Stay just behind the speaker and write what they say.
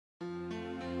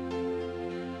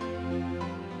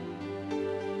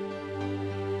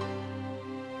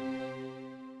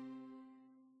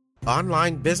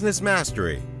Online Business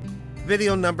Mastery.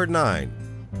 Video number 9,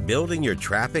 building your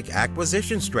traffic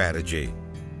acquisition strategy.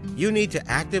 You need to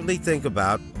actively think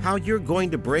about how you're going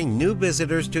to bring new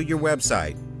visitors to your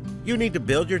website. You need to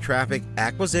build your traffic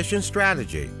acquisition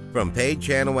strategy. From paid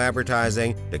channel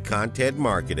advertising to content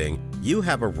marketing, you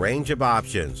have a range of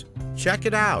options. Check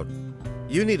it out.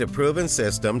 You need a proven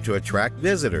system to attract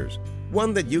visitors,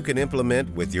 one that you can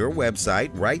implement with your website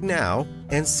right now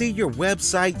and see your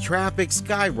website traffic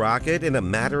skyrocket in a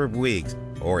matter of weeks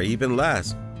or even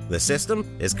less. The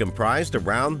system is comprised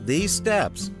around these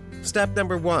steps. Step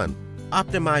number 1,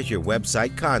 optimize your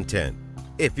website content.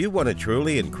 If you want to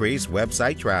truly increase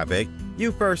website traffic,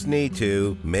 you first need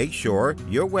to make sure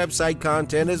your website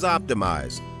content is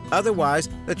optimized. Otherwise,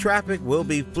 the traffic will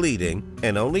be fleeting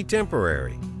and only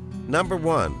temporary. Number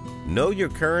 1, know your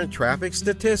current traffic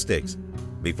statistics.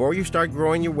 Before you start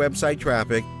growing your website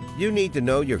traffic, you need to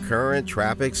know your current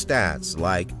traffic stats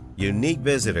like unique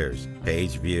visitors,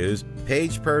 page views,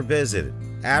 page per visit,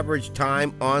 average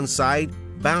time on site,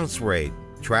 bounce rate,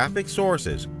 traffic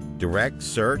sources, direct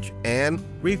search and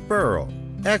referral,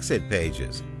 exit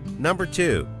pages. Number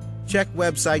 2, check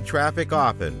website traffic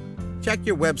often. Check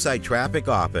your website traffic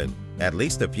often, at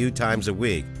least a few times a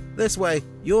week. This way,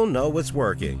 you'll know what's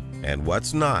working and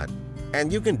what's not,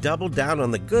 and you can double down on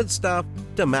the good stuff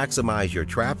to maximize your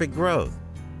traffic growth.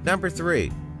 Number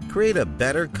 3, create a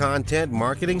better content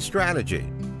marketing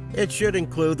strategy. It should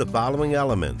include the following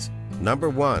elements. Number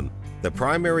 1, the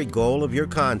primary goal of your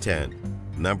content.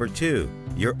 Number 2,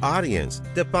 your audience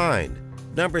defined.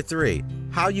 Number 3,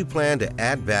 how you plan to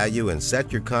add value and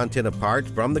set your content apart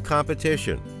from the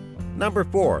competition. Number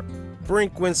 4,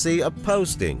 frequency of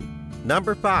posting.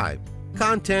 Number 5,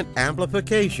 content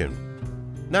amplification.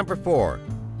 Number 4,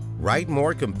 write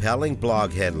more compelling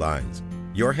blog headlines.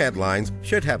 Your headlines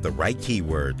should have the right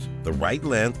keywords, the right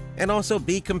length, and also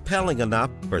be compelling enough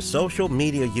for social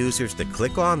media users to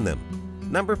click on them.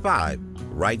 Number 5,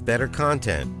 write better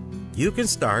content. You can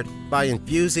start by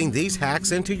infusing these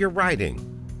hacks into your writing.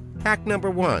 Hack number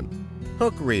 1,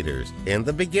 hook readers in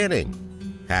the beginning.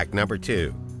 Hack number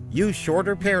 2, use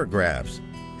shorter paragraphs.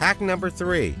 Hack number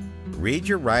 3, read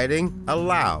your writing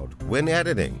aloud when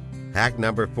editing. Hack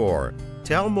number 4,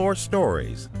 tell more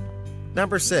stories.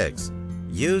 Number 6,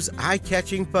 use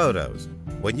eye-catching photos.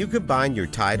 When you combine your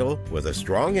title with a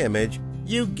strong image,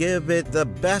 you give it the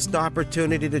best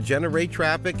opportunity to generate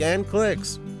traffic and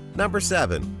clicks. Number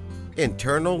 7,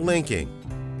 internal linking.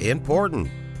 Important.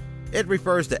 It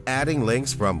refers to adding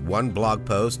links from one blog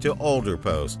post to older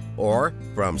posts or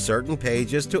from certain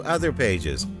pages to other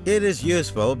pages. It is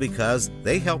useful because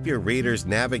they help your readers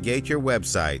navigate your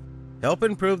website, help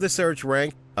improve the search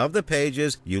rank of the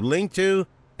pages you link to,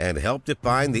 and help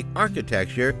define the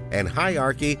architecture and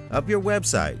hierarchy of your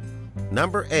website.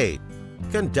 Number 8,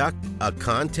 conduct a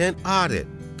content audit.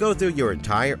 Go through your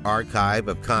entire archive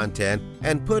of content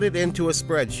and put it into a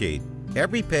spreadsheet,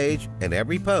 every page and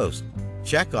every post.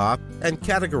 Check off and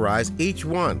categorize each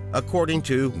one according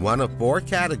to one of 4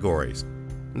 categories.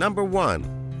 Number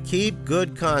 1, keep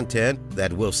good content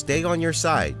that will stay on your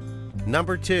site.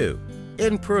 Number 2,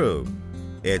 improve.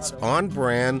 It's on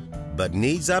brand but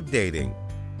needs updating.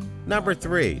 Number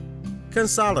 3,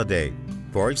 consolidate.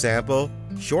 For example,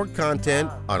 short content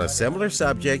on a similar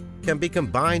subject can be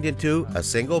combined into a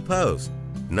single post.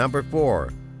 Number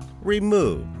 4,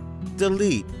 remove.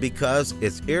 Delete because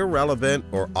it's irrelevant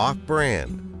or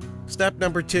off-brand. Step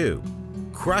number 2,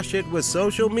 crush it with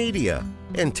social media.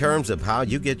 In terms of how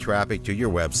you get traffic to your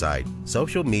website,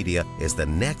 social media is the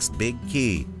next big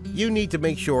key. You need to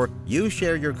make sure you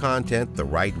share your content the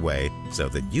right way so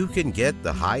that you can get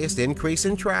the highest increase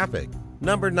in traffic.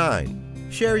 Number 9,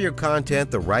 share your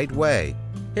content the right way.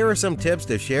 Here are some tips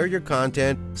to share your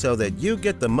content so that you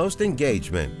get the most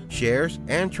engagement, shares,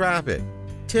 and traffic.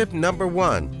 Tip number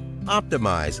 1,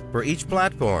 optimize for each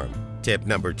platform. Tip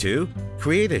number 2,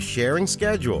 create a sharing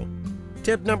schedule.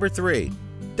 Tip number 3,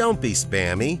 don't be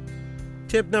spammy.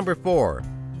 Tip number 4,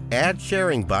 add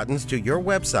sharing buttons to your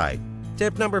website.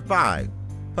 Tip number 5,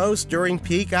 post during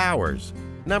peak hours.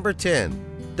 Number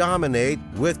 10, dominate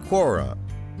with Quora.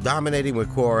 Dominating with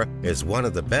Quora is one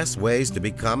of the best ways to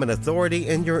become an authority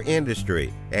in your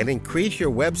industry and increase your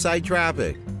website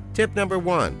traffic. Tip number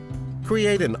 1,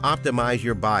 create and optimize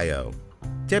your bio.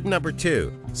 Tip number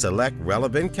 2, select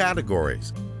relevant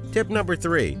categories. Tip number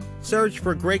 3, search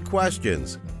for great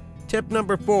questions. Tip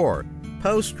number 4,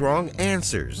 post strong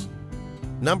answers.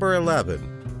 Number 11,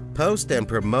 post and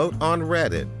promote on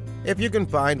Reddit. If you can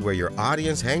find where your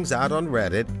audience hangs out on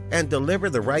Reddit and deliver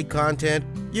the right content,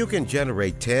 you can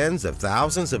generate tens of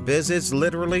thousands of visits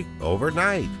literally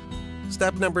overnight.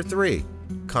 Step number 3,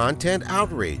 content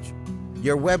outreach.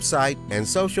 Your website and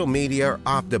social media are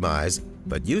optimized,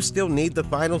 but you still need the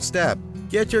final step.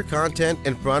 Get your content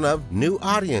in front of new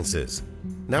audiences.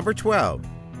 Number 12.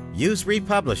 Use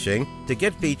republishing to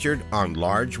get featured on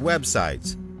large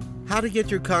websites. How to get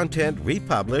your content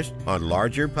republished on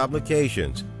larger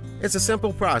publications. It's a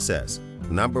simple process.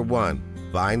 Number 1.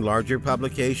 Find larger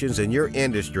publications in your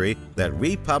industry that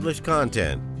republish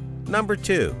content. Number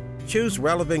 2. Choose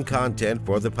relevant content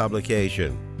for the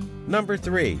publication. Number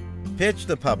 3. Pitch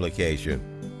the publication.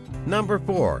 Number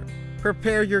 4.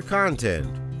 Prepare your content.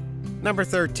 Number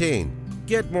 13.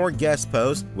 Get more guest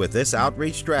posts with this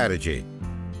outreach strategy.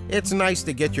 It's nice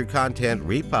to get your content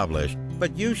republished,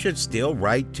 but you should still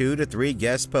write 2 to 3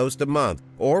 guest posts a month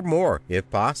or more if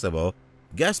possible.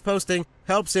 Guest posting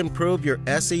helps improve your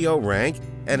SEO rank,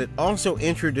 and it also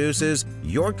introduces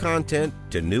your content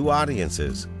to new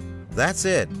audiences. That's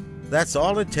it. That's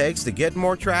all it takes to get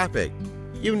more traffic.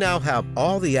 You now have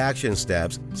all the action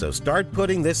steps, so start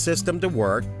putting this system to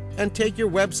work and take your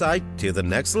website to the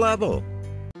next level.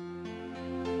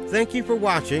 Thank you for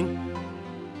watching.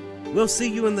 We'll see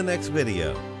you in the next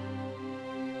video.